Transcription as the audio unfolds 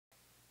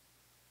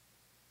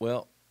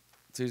Well,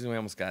 Susan, we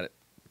almost got it.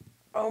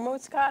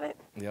 Almost got it?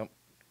 Yep.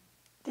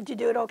 Did you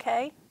do it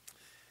okay?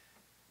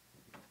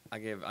 I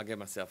gave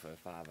myself a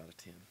 5 out of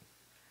 10.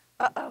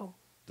 Uh-oh.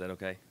 Is that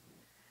okay?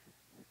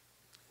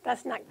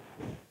 That's not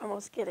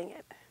almost getting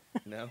it.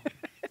 No?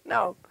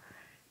 No.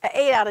 An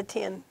 8 out of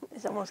 10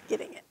 is almost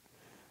getting it.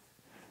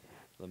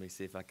 Let me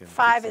see if I can.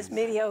 5 is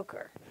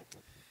mediocre.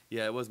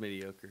 Yeah, it was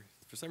mediocre.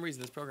 For some reason,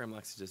 this program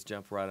likes to just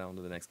jump right on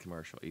to the next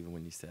commercial, even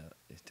when you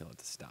tell it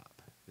to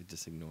stop. It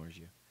just ignores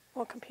you.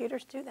 Well,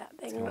 computers do that.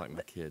 It's kind of like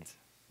my kids.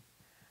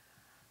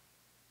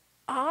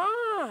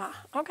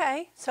 Ah,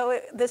 okay. So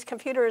this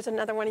computer is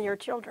another one of your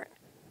children.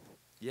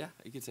 Yeah,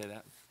 you could say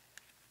that.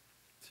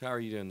 So how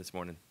are you doing this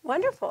morning?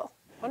 Wonderful,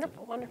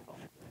 wonderful, wonderful.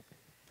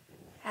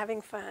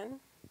 Having fun,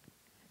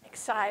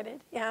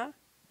 excited, yeah.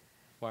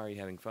 Why are you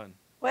having fun?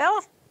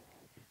 Well,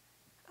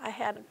 I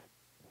had,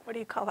 what do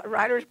you call it,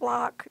 writer's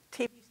block,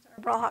 TV star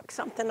block,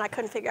 something. I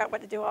couldn't figure out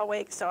what to do all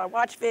week, so I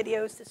watched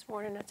videos this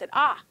morning and I said,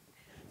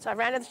 So I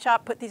ran to the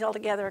shop, put these all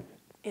together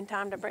in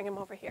time to bring them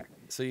over here.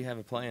 So you have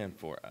a plan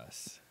for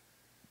us?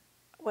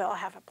 Well, I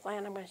have a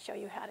plan. I'm going to show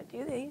you how to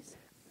do these.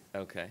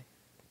 Okay.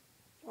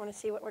 You want to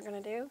see what we're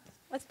going to do?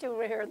 Let's do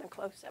it here in the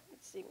close-up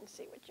so you can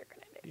see what you're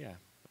going to do. Yeah.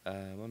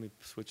 Let me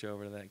switch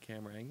over to that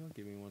camera angle.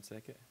 Give me 1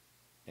 second.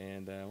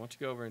 And why don't you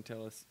go over and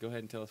go ahead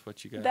and tell us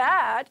what you got.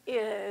 That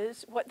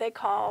is what they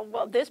call,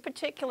 well, this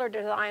particular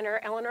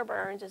designer, Eleanor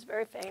Burns, is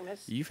very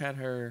famous. You've had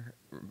her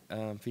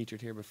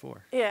featured here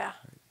before. Yeah.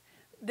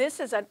 This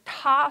is a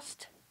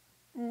tossed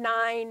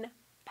 9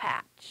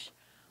 patch.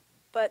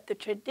 But the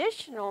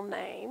traditional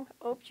name,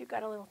 oops, you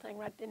got a little thing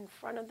right in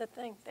front of the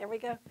thing. There we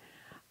go.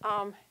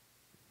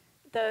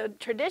 The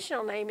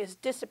traditional name is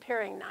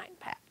disappearing 9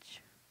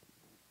 patch.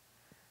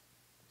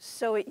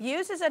 So it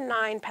uses a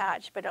 9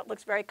 patch, but it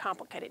looks very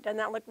complicated. Doesn't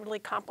that look really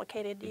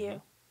complicated to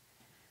you?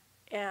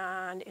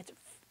 And it's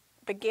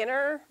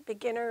beginner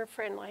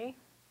friendly.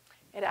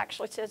 It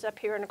actually says up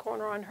here in the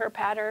corner on her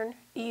pattern,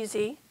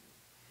 easy.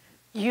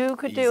 You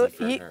could do it.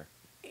 Easy for her.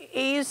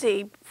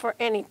 Easy for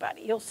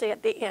anybody. You'll see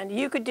at the end.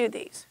 You could do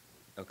these.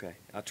 Okay,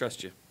 I'll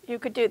trust you. You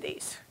could do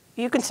these.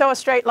 You can sew a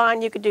straight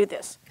line. You could do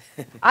this.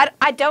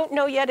 I don't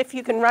know yet if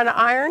you can run an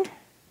iron,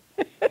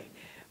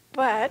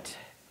 but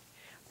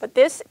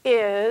this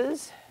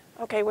is,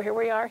 okay, well, here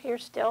we are here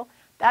still.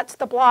 That's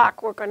the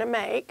block we're going to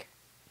make.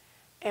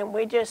 And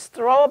we just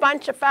throw a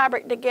bunch of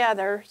fabric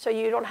together so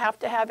you don't have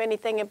to have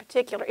anything in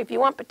particular. If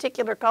you want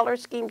particular color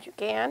schemes, you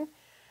can.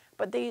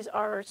 But these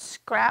are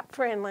scrap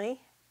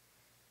friendly.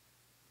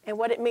 And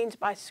what it means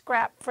by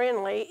scrap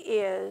friendly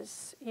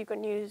is you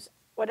can use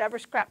whatever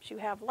scraps you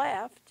have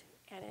left,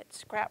 and it's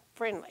scrap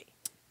friendly.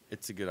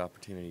 It's a good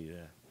opportunity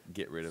to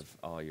get rid of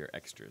all your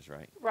extras,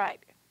 right? Right.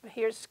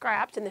 Here's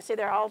scraps, and they see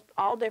they're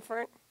all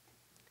different.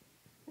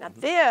 Now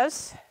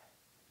this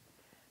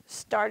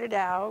started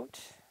out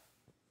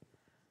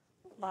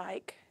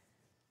like,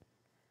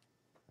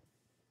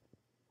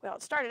 well,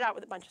 it started out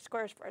with a bunch of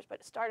squares first, but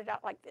it started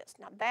out like this.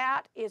 Now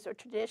that is a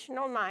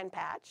traditional 9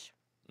 patch.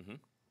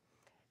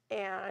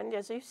 And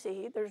as you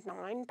see, there's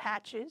 9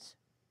 patches.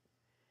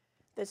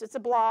 This is a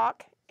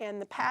block,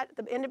 and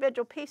the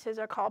individual pieces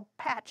are called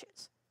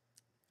patches.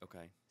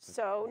 Okay.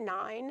 So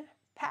 9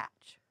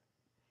 patch.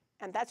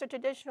 And that's a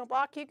traditional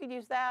block. You could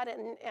use that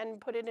and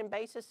put it in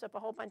basis of a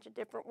whole bunch of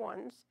different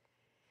ones.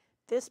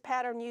 This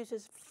pattern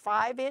uses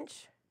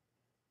 5-inch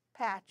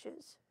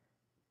patches.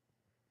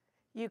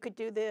 You could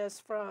do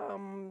this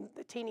from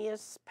the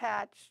teeniest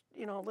patch,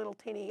 you know, little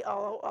teeny,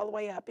 all the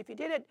way up. If you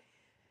did it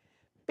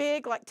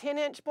big, like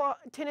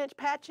 10-inch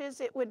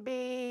patches, it would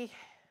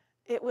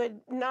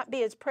not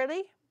be as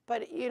pretty,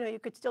 but you know, you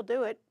could still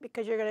do it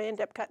because you're going to end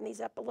up cutting these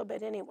up a little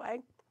bit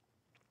anyway.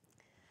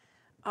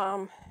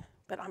 But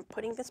I'm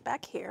putting this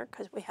back here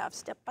because we have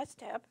step by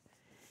step.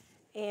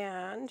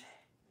 And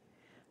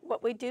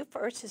what we do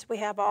first is we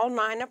have all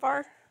 9 of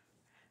our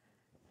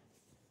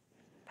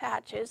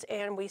patches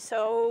and we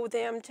sew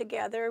them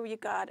together. You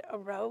got a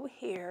row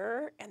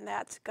here, and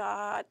that's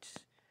got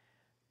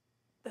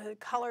the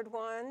colored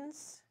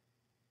ones.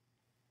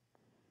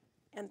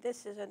 And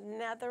this is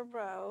another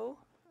row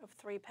of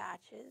 3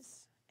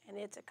 patches, and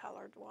it's a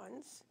colored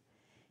ones.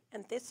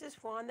 And this is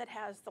one that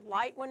has the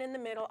light one in the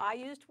middle. I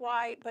used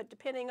white, but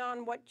depending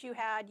on what you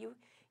had, you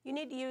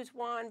need to use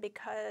one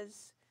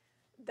because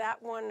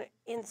that one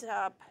ends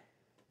up,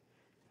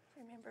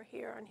 remember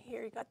here on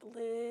here, you got the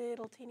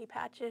little teeny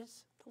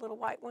patches, the little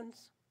white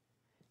ones.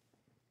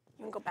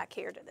 You can go back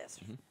here to this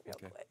real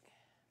quick.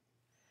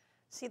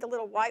 See the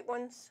little white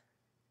ones?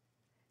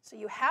 So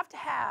you have to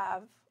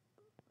have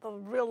the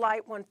real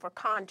light one for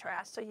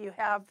contrast. So you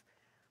have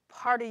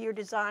part of your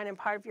design and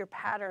part of your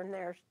pattern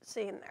there,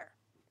 seen there.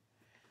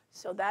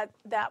 So that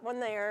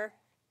one there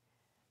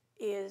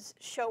is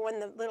showing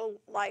the little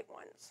light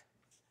ones.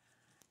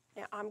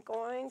 Now I'm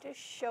going to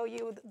show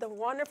you the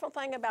wonderful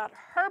thing about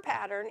her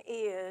pattern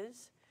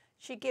is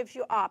she gives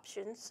you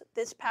options.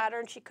 This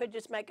pattern, she could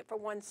just make it for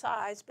one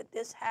size, but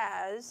this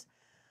has,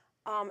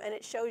 and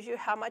it shows you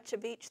how much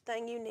of each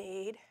thing you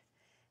need.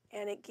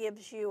 and it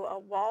gives you a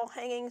wall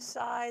hanging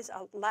size,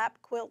 a lap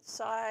quilt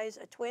size,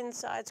 a twin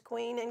size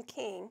queen and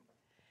king,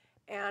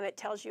 and it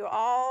tells you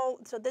all.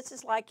 So this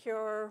is like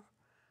your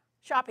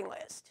shopping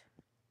list.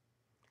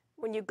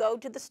 When you go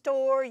to the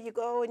store, you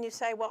go and you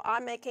say, well,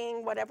 I'm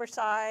making whatever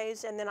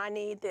size, and then I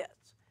need this.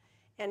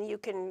 And you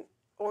can,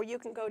 or you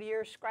can go to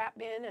your scrap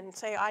bin and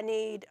say, I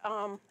need,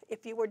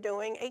 if you were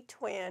doing a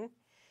twin,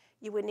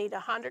 you would need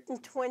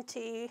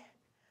 120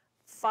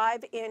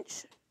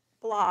 5-inch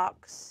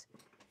blocks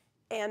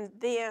and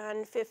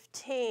then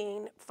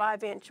 15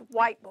 5-inch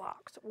white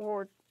blocks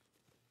or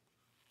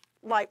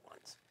light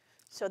ones.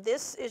 So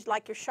this is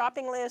like your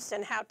shopping list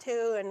and how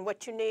to and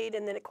what you need,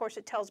 and then of course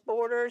it tells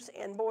borders,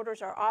 and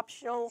borders are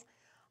optional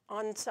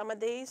on some of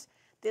these.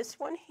 This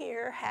one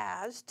here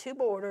has 2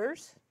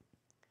 borders.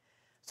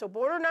 So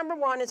border number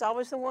 1 is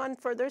always the one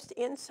furthest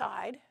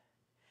inside,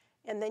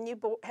 and then you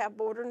have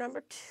border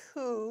number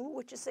 2,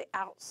 which is the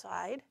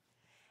outside.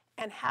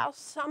 And how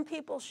some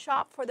people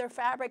shop for their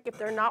fabric if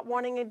they're not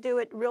wanting to do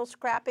it real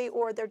scrappy,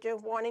 or they're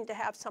just wanting to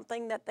have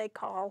something that they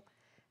call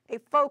a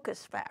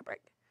focus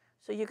fabric.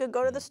 So you could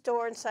go to the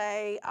store and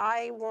say,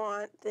 I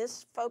want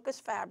this focus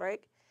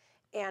fabric,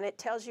 and it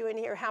tells you in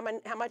here how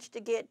much to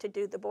get to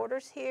do the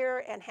borders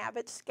here and have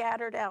it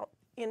scattered out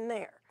in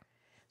there.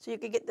 So you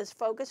could get this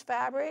focus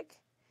fabric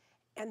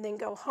and then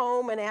go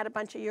home and add a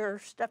bunch of your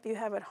stuff you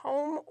have at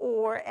home,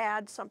 or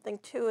add something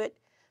to it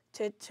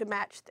to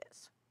match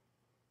this.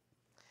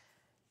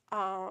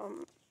 Let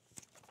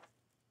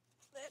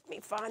me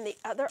find the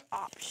other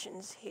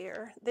options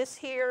here. This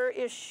here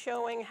is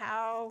showing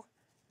how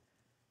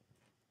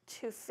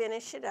to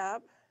finish it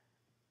up,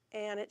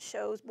 and it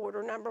shows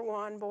border number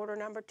 1, border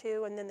number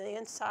 2, and then the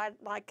inside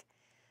like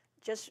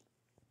just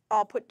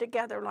all put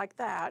together like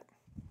that.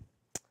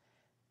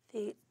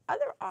 The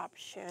other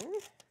option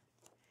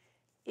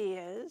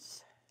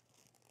is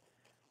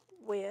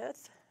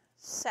with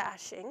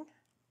sashing.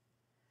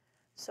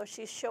 So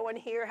she's showing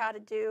here how to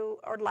do,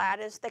 or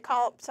lattice. They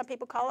call it, some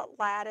people call it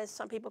lattice,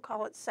 some people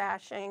call it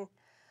sashing.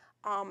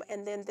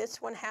 And then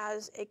this one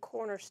has a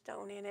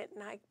cornerstone in it,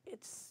 and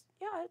it's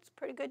a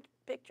pretty good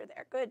picture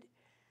there. Good.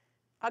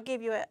 I'll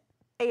give you an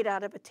 8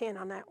 out of 10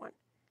 on that one.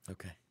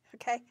 Okay.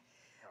 Okay.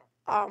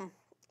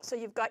 So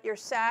you've got your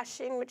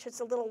sashing, which is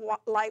the little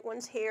light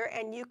ones here,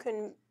 and you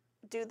can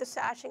do the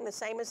sashing the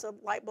same as the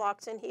light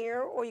blocks in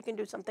here, or you can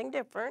do something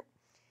different.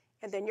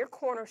 And then your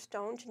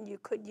cornerstones, and you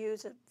could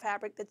use a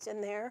fabric that's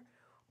in there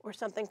or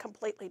something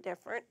completely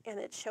different, and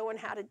it's showing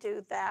how to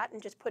do that and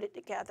just put it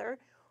together,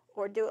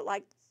 or do it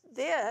like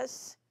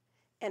this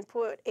and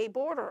put a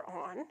border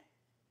on,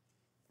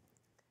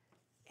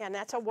 and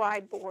that's a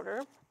wide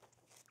border.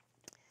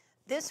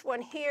 This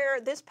one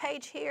here, this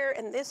page here,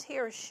 and this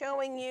here is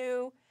showing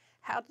you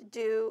how to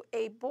do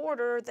a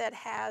border that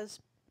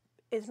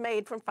is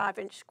made from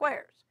 5-inch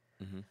squares.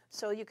 Mm-hmm.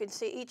 So you can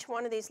see each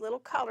one of these little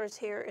colors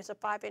here is a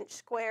 5-inch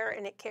square,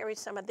 and it carries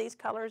some of these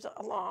colors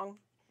along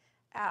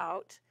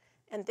out.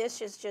 And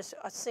this is just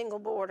a single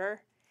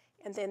border.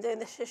 And then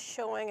this is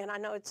showing, and I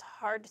know it's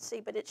hard to see,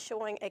 but it's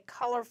showing a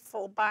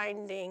colorful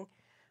binding.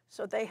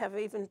 So they have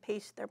even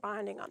pieced their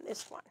binding on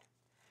this one.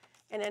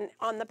 And then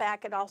on the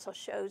back, it also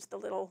shows the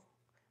little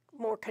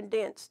more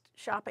condensed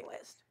shopping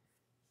list.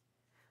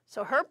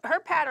 So her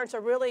patterns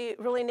are really,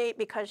 really neat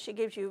because she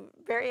gives you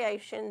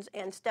variations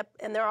and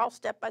they're all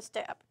step by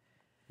step.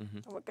 Mm-hmm.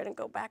 And we're going to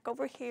go back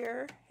over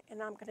here,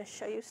 and I'm going to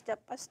show you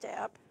step by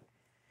step.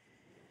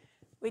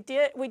 We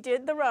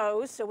did the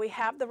rows, so we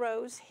have the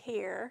rows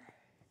here.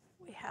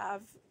 We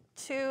have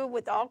 2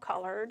 with all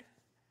colored,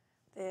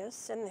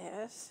 this and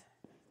this.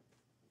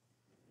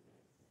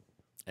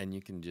 And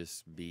you can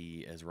just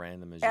be as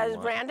random as you want. As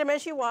random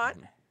as you want.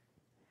 Mm-hmm.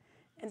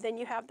 And then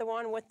you have the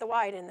one with the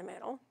white in the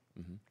middle.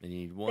 Mm-hmm. And you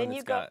need one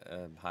that's got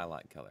a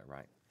highlight color,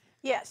 right?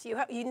 Yes,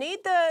 you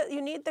need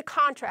the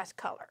contrast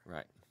color.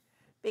 Right.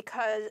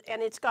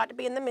 And it's got to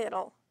be in the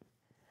middle.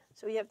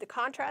 So you have the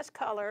contrast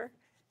color,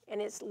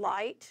 and it's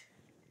light,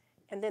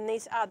 and then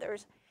these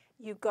others.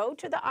 You go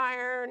to the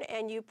iron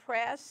and you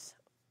press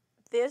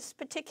this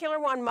particular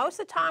one. Most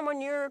of the time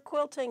when you're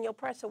quilting, you'll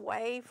press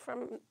away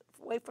from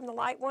the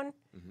light one,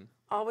 mm-hmm.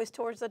 always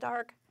towards the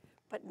dark,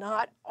 but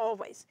not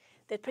always.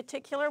 The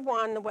particular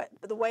one,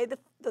 the way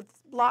the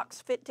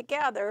blocks fit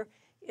together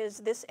is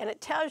this, and it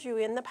tells you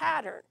in the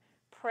pattern.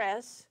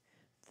 Press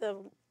the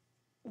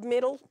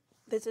middle,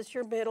 this is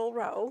your middle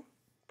row,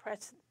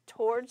 press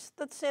towards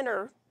the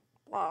center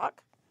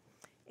block,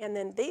 and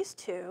then these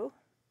 2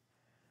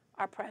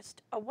 are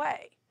pressed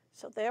away.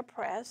 So they're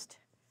pressed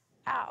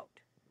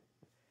out.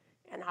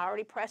 And I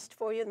already pressed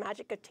for you, the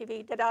magic of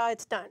TV, ta-da,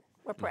 it's done,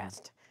 we're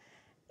pressed. Mm-hmm.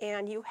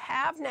 And you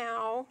have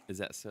now... Is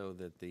that so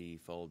that the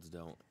folds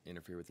don't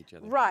interfere with each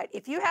other? Right.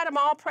 If you had them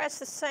all pressed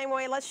the same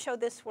way, let's show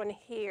this one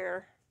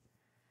here.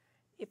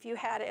 If you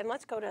had it, and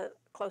let's go to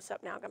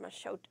close-up now. I'm going to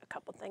show a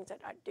couple things that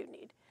I do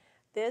need.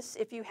 This,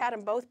 if you had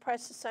them both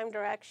pressed the same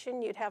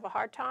direction, you'd have a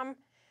hard time.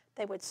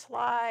 They would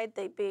slide.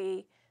 They'd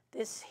be...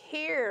 This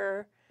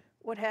here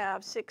would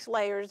have 6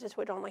 layers. This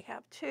would only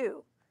have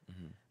 2.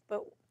 Mm-hmm.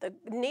 But the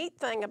neat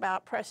thing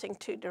about pressing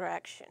 2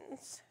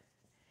 directions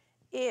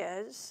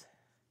is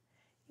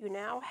you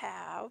now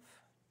have,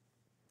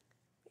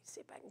 let me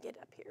see if I can get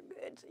up here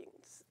good so you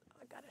can,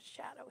 I got a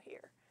shadow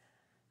here.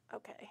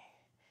 Okay.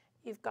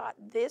 You've got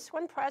this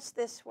one pressed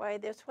this way,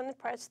 this one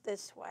pressed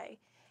this way.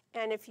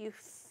 And if you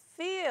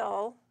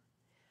feel,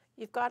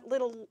 you've got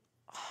little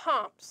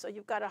humps. So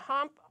you've got a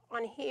hump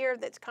on here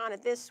that's kind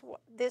of this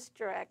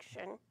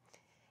direction,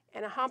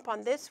 and a hump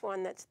on this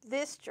one that's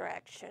this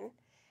direction.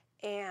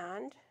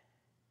 And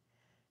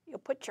you'll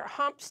put your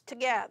humps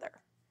together.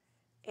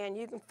 And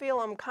you can feel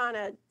them kind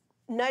of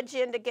nudge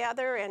in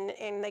together,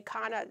 and they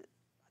kind of,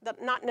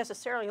 not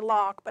necessarily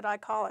lock, but I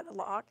call it a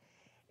lock.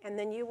 And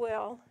then you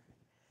will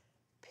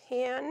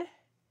pin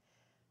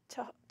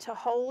to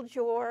hold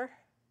your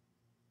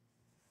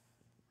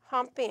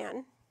hump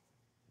in.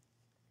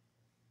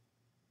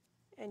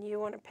 And you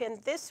want to pin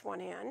this one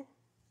in.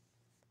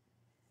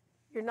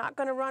 You're not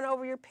going to run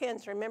over your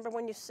pins. Remember,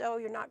 when you sew,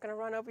 you're not going to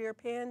run over your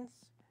pins.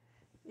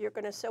 You're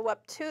going to sew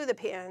up to the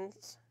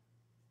pins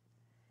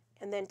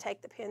and then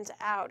take the pins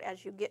out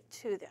as you get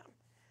to them.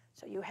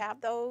 So you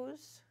have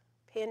those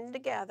pinned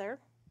together.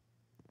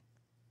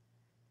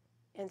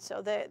 And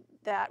so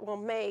that will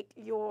make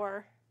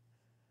your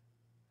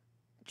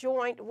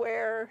joint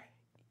where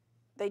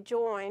they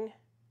join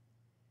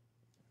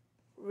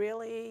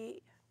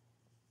really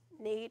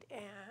neat,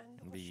 and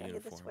I'll show you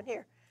this one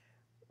here,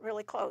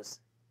 really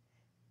close.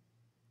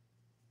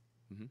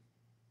 Mm-hmm.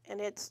 And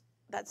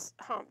that's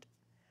humped.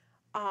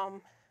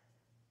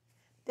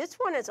 This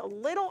one is a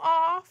little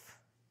off,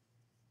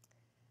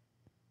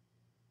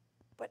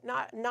 but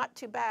not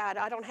too bad.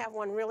 I don't have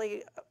one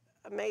really,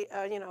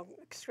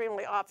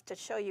 extremely off to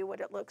show you what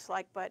it looks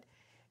like. But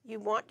you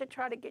want to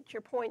try to get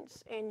your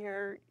points and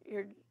your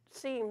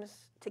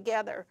seams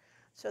together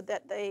so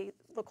that they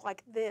look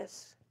like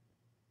this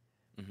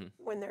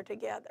when they're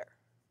together.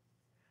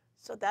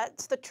 So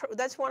that's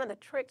one of the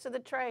tricks of the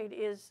trade,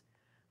 is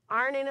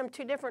ironing them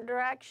two different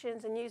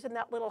directions and using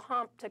that little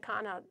hump to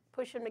kind of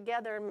push them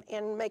together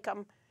and make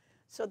them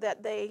so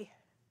that they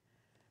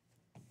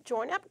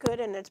join up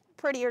good, and it's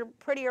prettier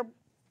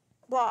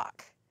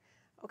block.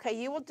 Okay,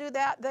 you will do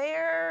that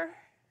there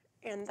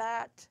and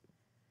that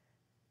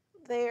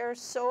there,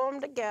 sew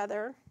them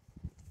together,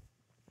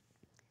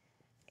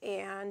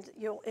 and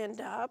you'll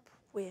end up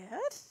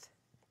with,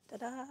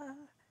 ta-da,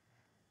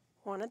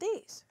 one of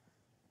these.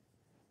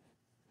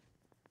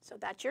 So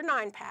that's your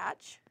 9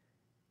 patch.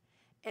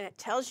 And it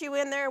tells you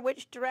in there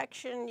which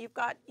direction you've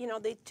got,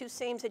 the two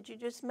seams that you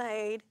just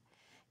made.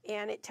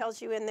 And it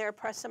tells you in there,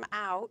 press them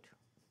out.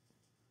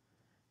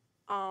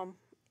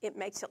 It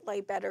makes it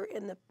lay better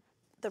in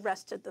the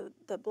rest of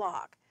the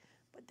block.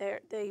 But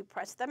they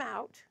press them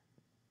out,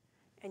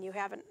 and you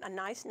have a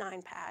nice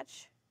 9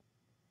 patch.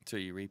 So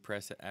you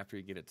repress it after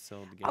you get it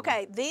sewed together?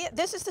 Okay,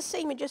 this is the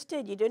seam you just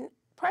did. You didn't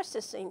press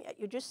this seam yet.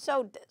 You just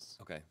sewed this.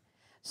 Okay.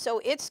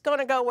 So it's going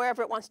to go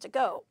wherever it wants to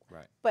go.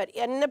 Right. But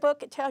in the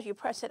book, it tells you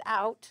press it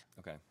out.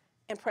 Okay.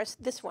 And press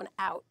this one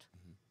out.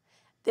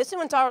 This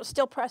one's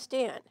still pressed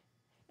in,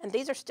 and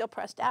these are still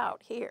pressed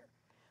out here.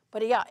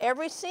 But yeah,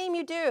 every seam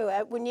you do,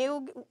 a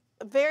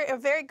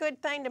very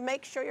good thing to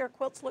make sure your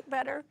quilts look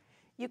better.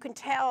 You can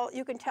tell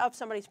if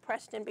somebody's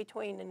pressed in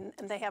between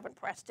and they haven't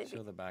pressed in.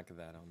 Show the back of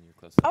that on your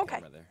close-up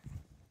camera there.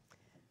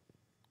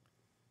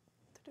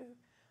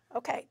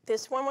 Okay,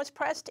 this one was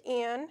pressed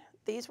in.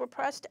 These were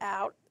pressed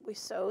out. We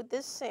sewed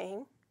this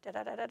seam, and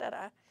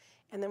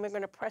then we're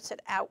going to press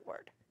it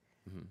outward.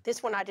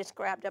 This one I just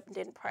grabbed up and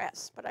didn't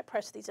press, but I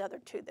pressed these other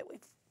two that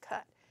we've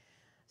cut.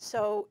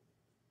 So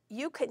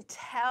you can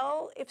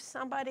tell if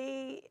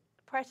somebody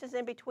presses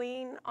in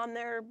between on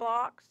their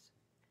blocks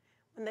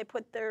when they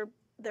put their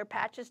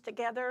patches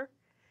together,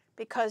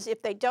 because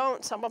if they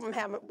don't, some of them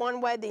have it one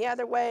way, the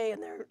other way,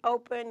 and they're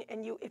open,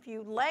 and if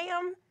you lay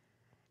them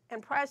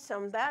and press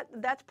them,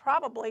 that's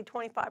probably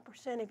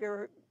 25% of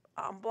your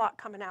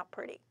block coming out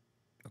pretty.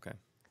 Okay.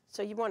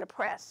 So you want to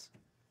press.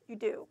 You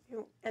do.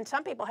 And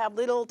some people have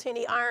little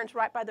teeny irons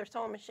right by their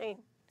sewing machine.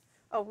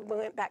 Oh, we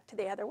went back to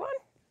the other one.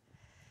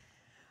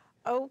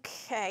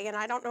 Okay, and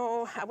I don't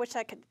know, I wish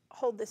I could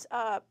hold this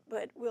up,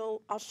 but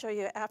I'll show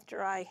you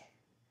after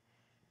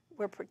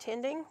we're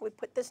pretending. We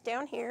put this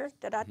down here,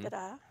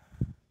 da-da-da-da.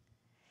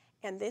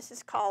 And this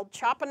is called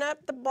chopping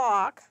up the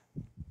block.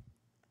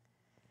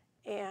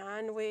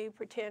 And we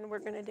pretend we're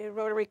going to do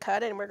rotary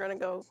cut, and we're going to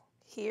go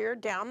here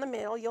down the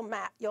middle. You'll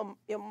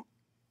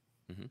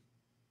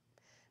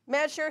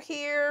measure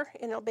here,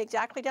 and it'll be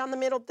exactly down the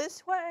middle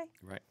this way.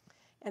 Right.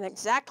 And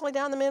exactly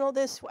down the middle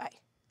this way.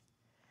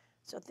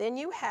 So then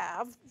you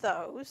have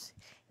those,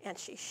 and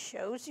she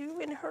shows you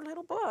in her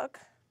little book,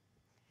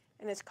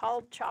 and it's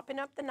called Chopping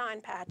Up the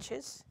 9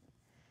 Patches.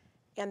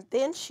 And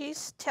then she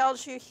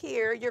tells you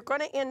here, you're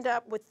going to end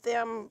up with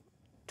them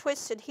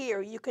twisted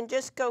here. You can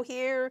just go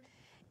here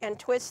and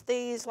twist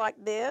these like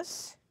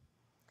this.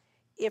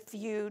 If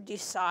you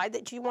decide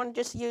that you want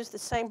to just use the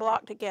same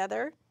block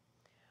together,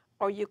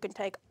 or you can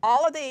take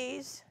all of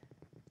these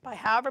by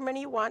however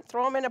many you want,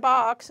 throw them in a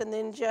box, and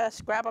then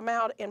just grab them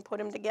out and put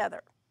them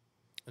together.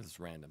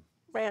 It's random.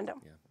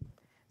 Random. Yeah.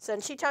 So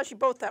and she tells you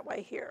both that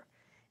way here.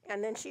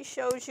 And then she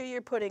shows you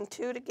you're putting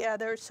two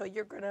together, so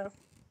you're going to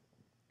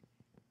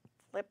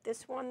flip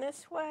this one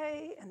this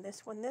way and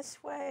this one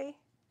this way,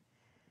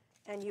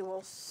 and you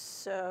will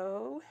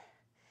sew.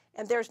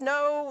 And there's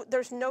no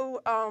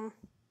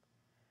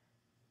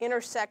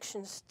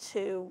intersections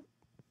to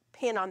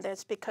pin on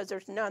this because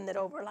there's none that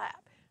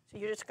overlap. So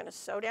you're just going to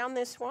sew down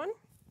this one,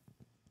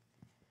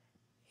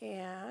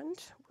 and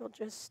we'll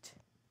just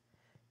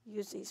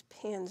use these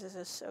pins as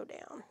a sew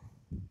down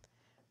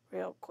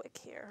real quick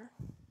here.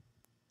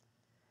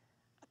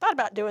 I thought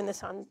about doing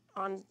this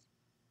on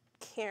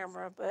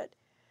camera, but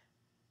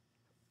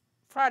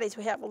Fridays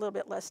we have a little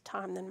bit less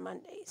time than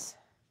Mondays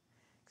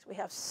because we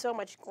have so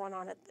much going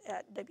on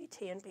at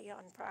WTNB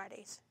on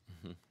Fridays.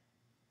 Mm-hmm.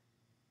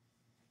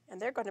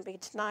 And they're going to be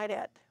tonight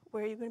at,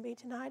 where are you going to be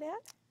tonight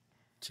at?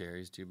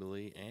 Cherry's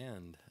Jubilee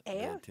and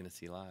the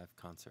Tennessee Live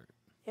concert.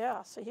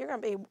 Yeah, so you're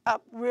going to be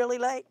up really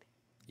late?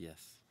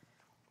 Yes.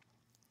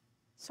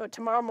 So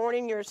tomorrow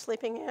morning you're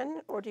sleeping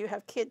in, or do you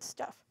have kids'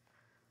 stuff?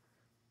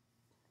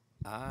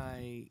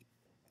 I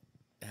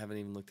haven't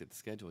even looked at the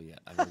schedule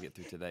yet. I got to get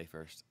through today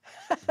first.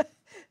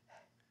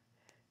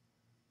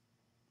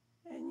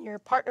 And your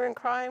partner in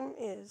crime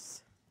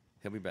is?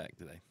 He'll be back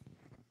today.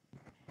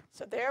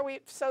 So there we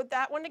sewed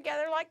that one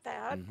together like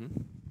that. Mm-hmm.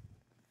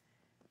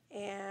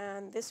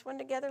 And this one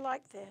together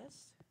like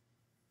this.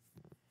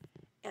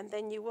 And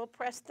then you will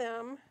press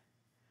them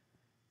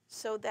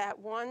so that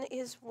one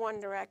is one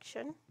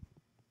direction.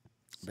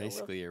 So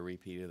basically a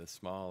repeat of the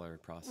smaller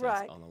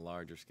process on a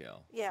larger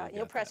scale. Yeah, so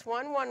you'll press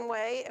one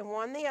way and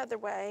one the other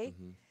way.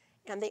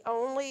 Mm-hmm. And the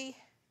only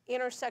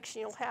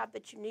intersection you'll have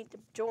that you need to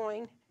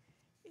join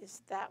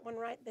is that one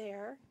right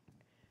there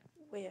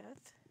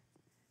with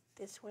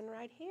this one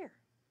right here.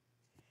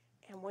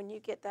 And when you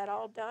get that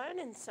all done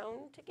and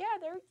sewn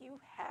together, you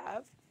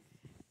have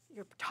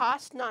your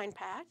tossed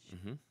 9-patch.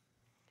 Mm-hmm.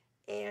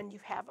 And you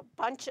have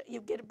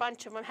you get a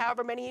bunch of them,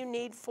 however many you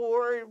need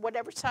for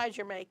whatever size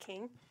you're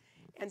making.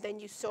 And then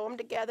you sew them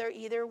together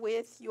either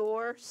with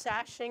your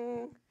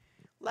sashing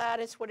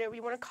lattice, whatever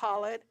you want to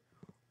call it,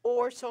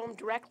 or sew them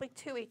directly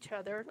to each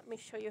other. Let me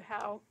show you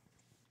how.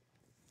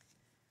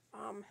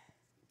 Well,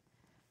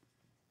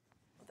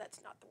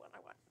 that's not the one I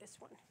want, this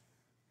one.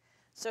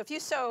 So if you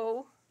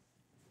sew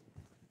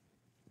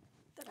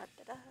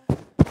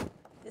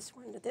this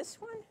one to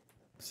this one,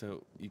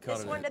 so you call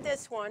this one to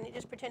this one, you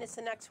just pretend it's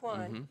the next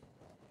one, mm-hmm.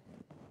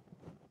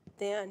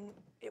 then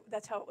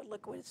that's how it would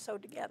look when it's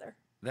sewed together.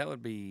 That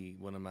would be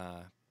one of my,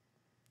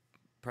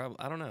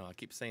 I don't know, I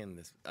keep saying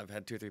this. I've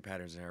had 2 or 3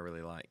 patterns that I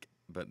really like,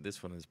 but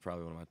this one is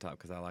probably one of my top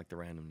because I like the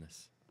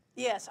randomness.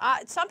 Yes,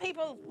 some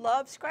people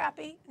love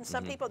scrappy, and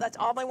some people, that's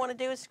all they want to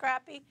do is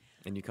scrappy.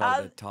 And you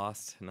call it a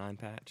tossed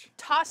 9-patch?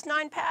 Tossed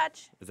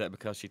 9-patch. Is that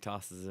because she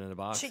tosses it in a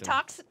box? She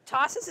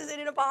tosses it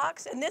in a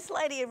box, and this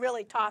lady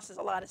really tosses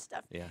a lot of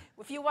stuff. Yeah.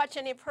 If you watch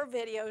any of her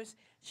videos,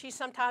 she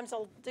sometimes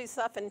will do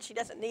stuff and she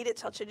doesn't need it,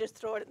 so she'll just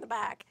throw it in the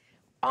back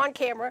on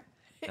camera.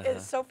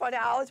 It's so funny.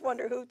 I always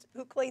wonder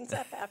who cleans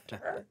up after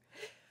her.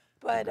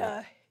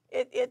 But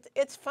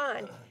it's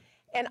fun.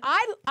 And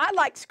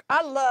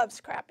I love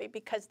scrappy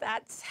because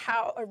that's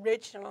how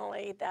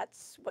originally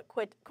that's what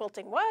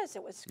quilting was.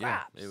 It was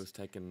scraps. Yeah,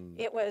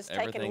 it was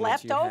taking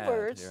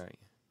leftovers, right.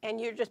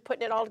 And you're just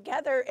putting it all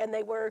together. And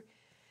they were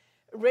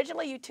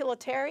originally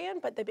utilitarian,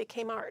 but they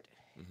became art.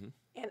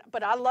 Mm-hmm.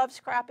 But I love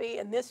scrappy,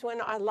 and this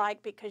one I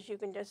like because you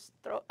can just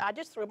throw. I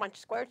just threw a bunch of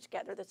squares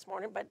together this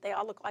morning, but they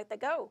all look like they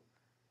go.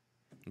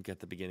 You got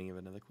the beginning of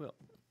another quilt.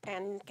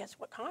 And guess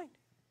what kind?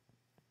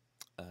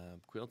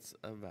 Quilts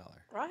of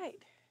Valor.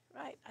 Right.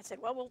 Right. I said,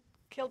 well, we'll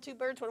kill 2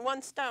 birds with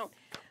 1 stone.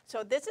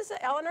 So this is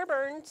the Eleanor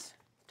Burns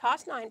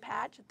Toss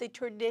 9-patch. The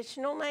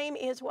traditional name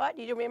is what?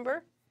 Do you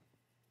remember?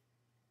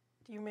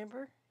 Do you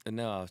remember?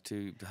 No, I was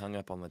too hung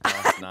up on the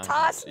Toss 9-patch.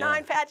 Toss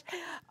 9-patch.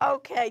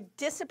 Okay,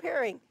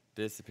 disappearing.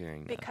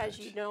 Disappearing. Because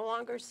you no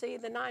longer see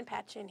the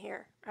 9-patch in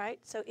here, right?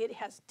 So it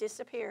has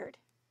disappeared.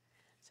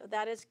 So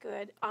that is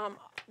good.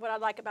 What I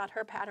like about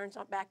her patterns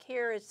on back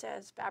here, it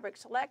says fabric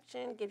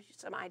selection, gives you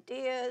some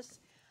ideas.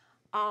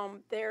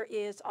 There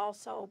is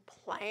also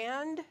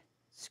planned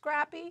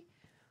scrappy.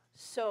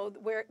 So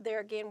where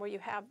you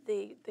have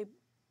the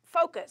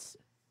focus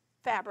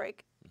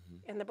fabric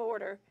in the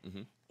border,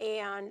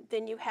 and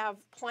then you have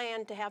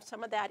planned to have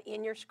some of that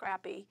in your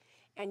scrappy.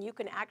 And you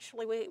can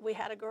actually, we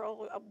had a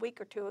girl a week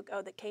or 2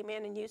 ago that came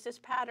in and used this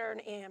pattern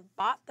and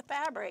bought the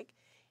fabric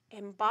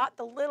and bought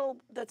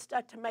the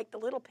stuff to make the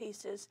little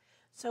pieces.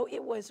 So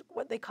it was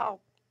what they call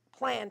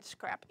planned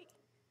scrappy.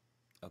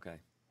 Okay.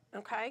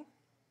 Okay?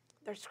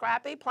 There's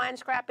scrappy, planned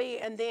scrappy,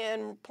 and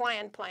then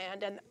planned.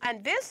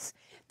 And this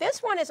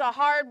one is a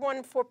hard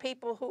one for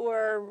people who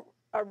are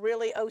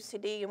really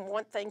OCD and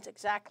want things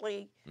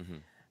exactly. Mm-hmm.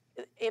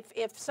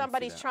 If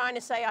somebody's trying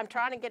to say, I'm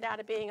trying to get out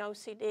of being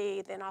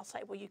OCD, then I'll say,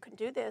 well, you can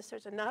do this.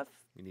 There's enough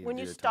when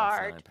you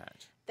start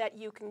that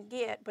you can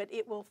get, but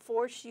it will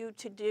force you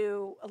to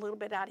do a little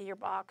bit out of your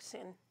box.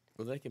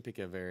 Well, they can pick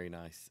a very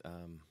nice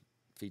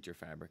feature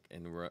fabric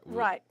and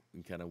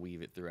kind of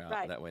weave it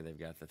throughout. That way they've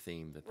got the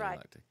theme that they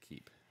like to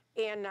keep.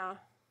 And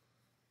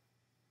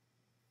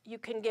you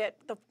can get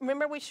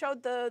remember we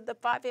showed the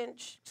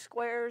 5-inch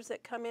squares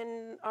that come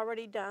in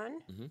already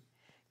done? Mm-hmm.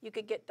 You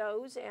could get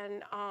those,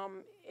 and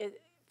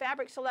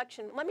fabric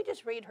selection. Let me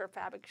just read her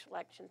fabric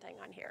selection thing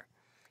on here.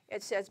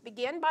 It says,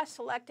 begin by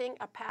selecting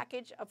a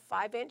package of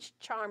 5-inch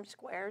charm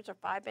squares or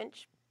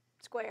 5-inch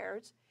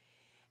squares,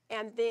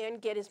 and then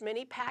get as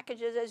many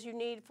packages as you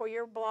need for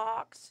your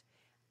blocks.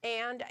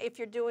 And if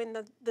you're doing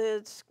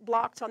the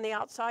blocks on the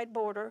outside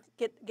border,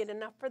 get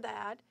enough for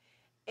that.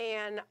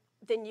 And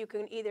then you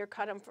can either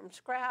cut them from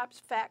scraps,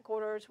 fat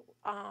quarters.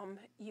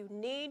 You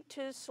need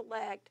to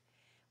select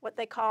what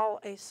they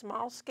call a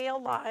small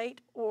scale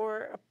light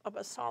or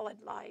a solid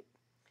light.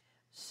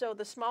 So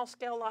the small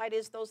scale light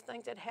is those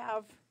things that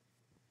have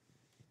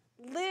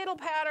little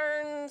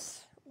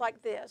patterns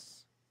like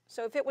this.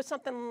 So if it was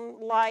something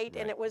light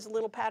and it was a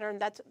little pattern,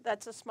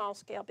 that's a small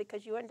scale,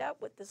 because you end up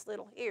with this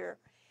little here.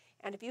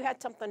 And if you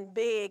had something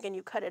big and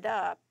you cut it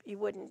up, you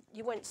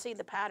wouldn't see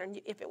the pattern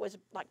if it was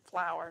like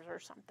flowers or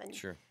something.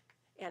 Sure.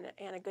 And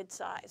a good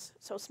size.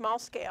 So small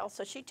scale.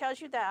 So she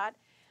tells you that.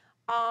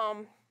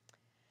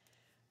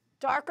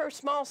 Darker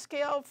small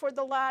scale for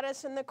the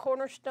lattice and the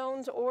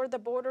cornerstones or the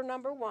border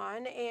number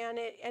 1. And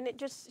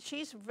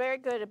she's very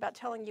good about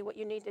telling you what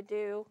you need to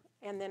do.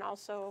 And then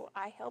also,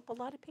 I help a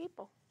lot of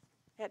people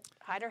at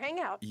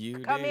Hyderhangout. You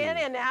come do. in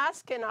and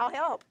ask, and I'll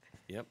help.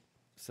 Yep.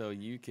 So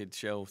you could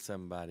show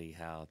somebody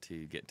how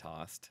to get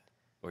tossed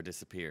or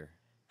disappear,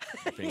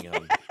 depending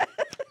on.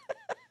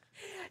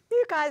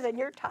 You guys and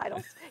your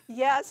titles.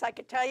 Yes, I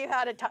could tell you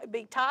how to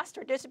be tossed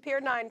or disappear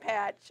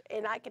 9-patch,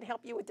 and I can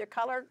help you with your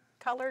color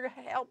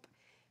help.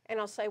 And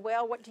I'll say,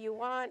 well, what do you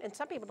want? And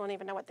some people don't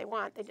even know what they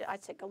want.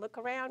 I'd say, go look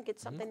around, get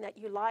something that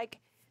you like,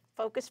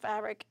 focus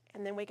fabric,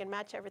 and then we can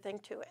match everything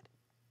to it.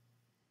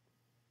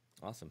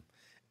 Awesome.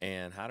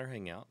 And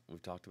Hyderhangout,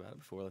 we've talked about it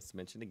before. Let's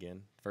mention it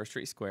again. First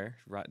Street Square,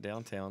 right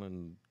downtown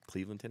in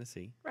Cleveland,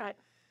 Tennessee. Right.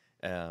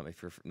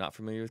 If you're not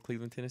familiar with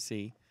Cleveland,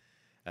 Tennessee,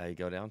 you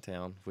go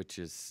downtown, which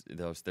is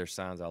there's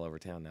signs all over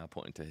town now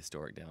pointing to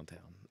historic downtown.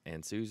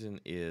 And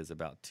Susan is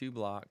about 2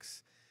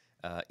 blocks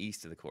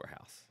east of the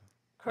courthouse.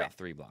 Correct. About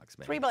 3 blocks,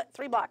 maybe.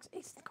 3 blocks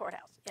east of the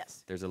courthouse,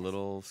 yes. There's a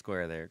little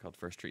square there called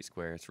First Street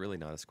Square. It's really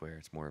not a square.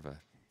 It's more of a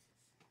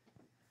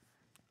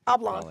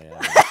oblong.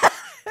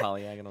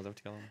 Polyagonal, is that what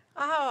you call them?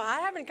 Oh,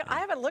 I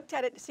haven't looked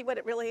at it to see what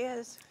it really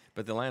is.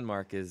 But the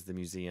landmark is the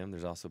museum.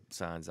 There's also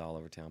signs all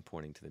over town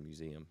pointing to the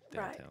museum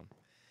downtown. Right.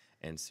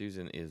 And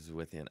Susan is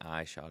within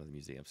eye shot of the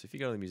museum. So if you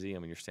go to the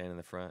museum and you're standing in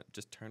the front,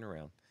 just turn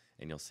around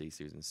and you'll see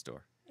Susan's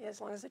store. Yeah, as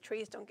long as the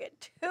trees don't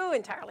get too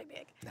entirely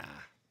big. Nah.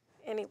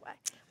 Anyway,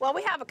 well,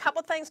 we have a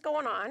couple things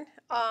going on.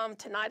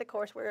 Tonight, of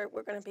course, we're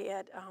going to be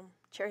at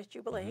Cherry's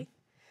Jubilee.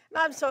 And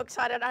I'm so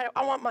excited.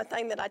 I want my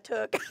thing that I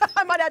took.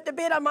 I might have to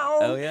bid on my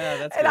own. Oh, yeah,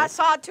 that's And good. I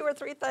saw 2 or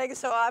 3 things,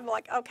 so I'm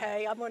like,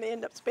 okay, I'm going to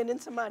end up spending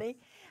some money.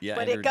 Yeah,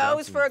 but Andrew it goes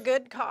Johnson's- for a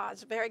good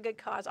cause, very good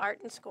cause, art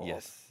and school.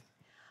 Yes.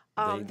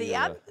 The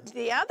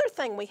other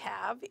thing we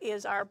have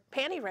is our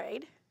panty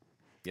raid.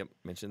 Yep,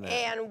 mention that.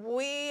 And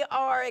we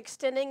are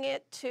extending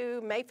it to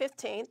May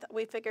 15th.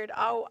 We figured,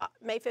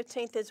 May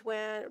 15th is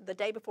the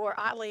day before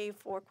I leave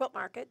for Quilt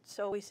Market.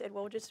 So we said,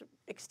 we'll just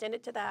extend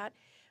it to that.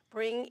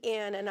 Bring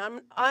in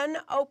an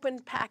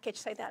unopened package,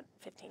 say that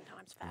 15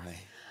 times fast,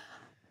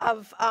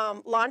 of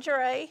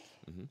lingerie.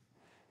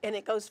 And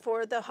it goes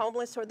for the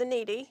homeless or the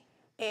needy.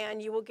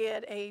 And you will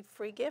get a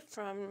free gift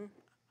from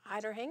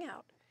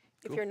Hyderhangout.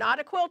 If you're not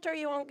a quilter,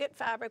 you won't get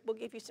fabric.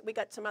 We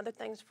got some other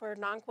things for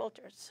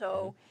non-quilters.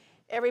 So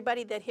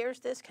everybody that hears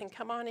this can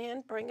come on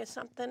in, bring us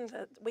something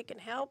that we can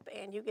help,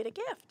 and you get a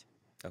gift.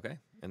 Okay.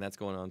 And that's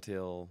going on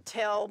till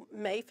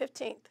May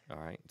 15th. All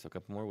right. So a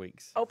couple more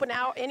weeks. Open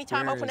hour,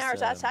 anytime open Where's, hours.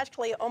 That's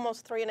actually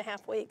almost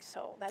 3.5 weeks,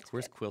 so that's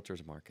Where's good.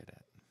 Quilters Market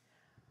at?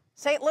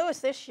 St. Louis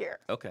this year.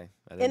 Okay.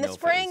 In the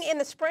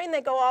spring,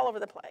 they go all over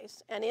the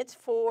place, and it's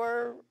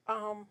for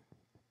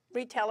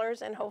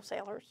retailers and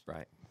wholesalers.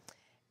 Right.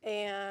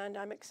 And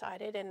I'm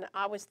excited, and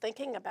I was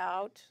thinking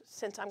about,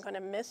 since I'm going to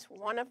miss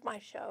one of my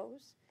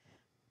shows,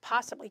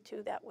 possibly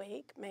 2 that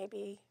week,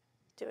 maybe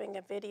doing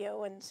a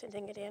video and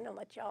sending it in and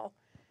let y'all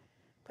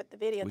put the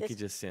video. We could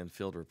just send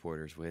field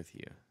reporters with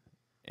you.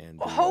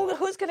 And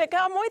who's going to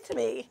come with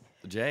me?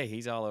 Jay,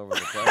 he's all over the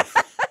place.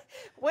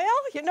 Well,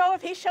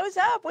 if he shows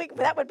up,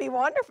 that would be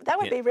wonderful. That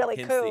would be really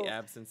hence cool. the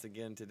absence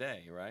again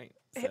today, right?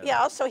 So,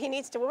 Yeah, also he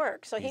needs to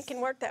work, so he can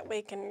work that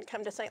week and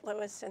come to St.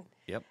 Louis. And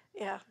Yep.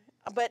 yeah,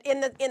 but in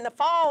the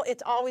fall,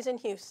 it's always in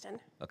Houston.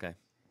 Okay.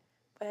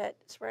 But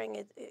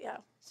spring,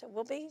 so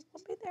we'll be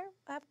there.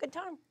 We'll have a good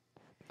time.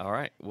 All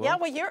right. Well, Yeah,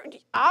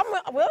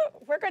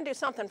 we're going to do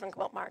something from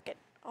Quilt Market.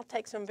 I'll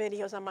take some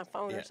videos on my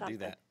phone or something.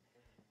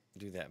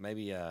 Do that.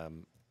 Maybe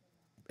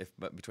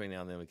but between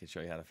now and then we can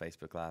show you how to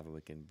Facebook Live and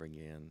we can bring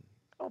you in.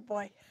 Oh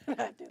boy, I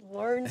have to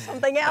learn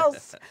something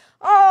else.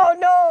 Oh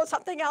no,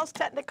 something else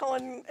technical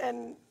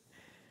and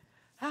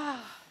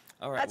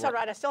all right. That's all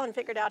right. I still haven't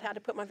figured out how to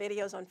put my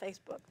videos on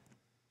Facebook.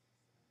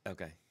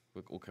 Okay,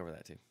 we'll cover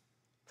that too.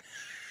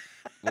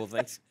 Well,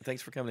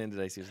 thanks for coming in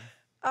today, Susan.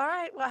 All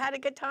right. Well, I had a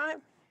good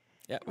time.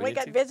 Yeah, We did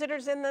got too.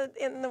 visitors in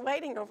the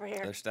waiting over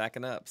here. They're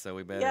stacking up, so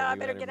we better. Yeah, I we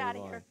better get out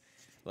of move here. on.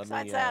 Let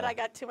Besides me. that, I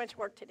got too much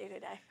work to do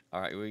today.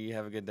 All right. Well, you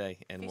have a good day,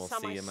 and You we'll saw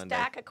see my you Monday.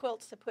 stack of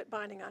quilts to put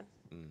binding on.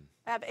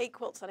 I have 8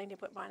 quilts I need to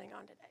put binding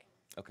on today.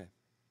 Okay.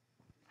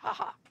 Ha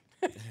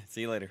ha.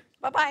 See you later.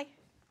 Bye-bye.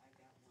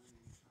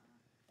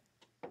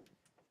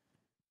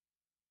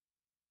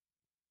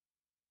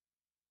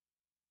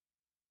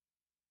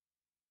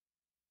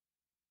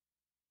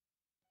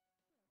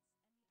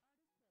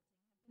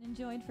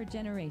 Enjoyed for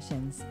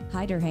generations.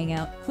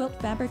 Hyderhangout, quilt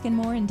fabric and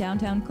more in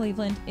downtown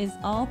Cleveland is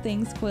all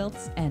things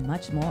quilts and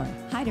much more.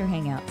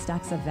 Hyderhangout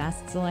stocks a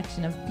vast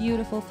selection of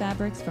beautiful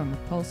fabrics from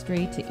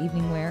upholstery to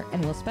evening wear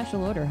and will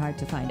special order hard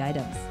to find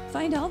items.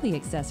 Find all the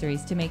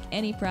accessories to make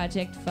any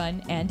project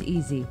fun and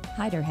easy.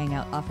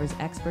 Hyderhangout offers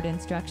expert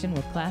instruction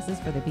with classes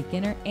for the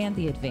beginner and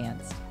the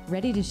advanced.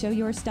 Ready to show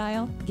your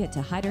style? Get to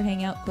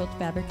Hyderhangout Quilt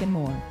Fabric and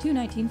More,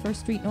 219 First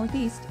Street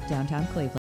Northeast, downtown Cleveland.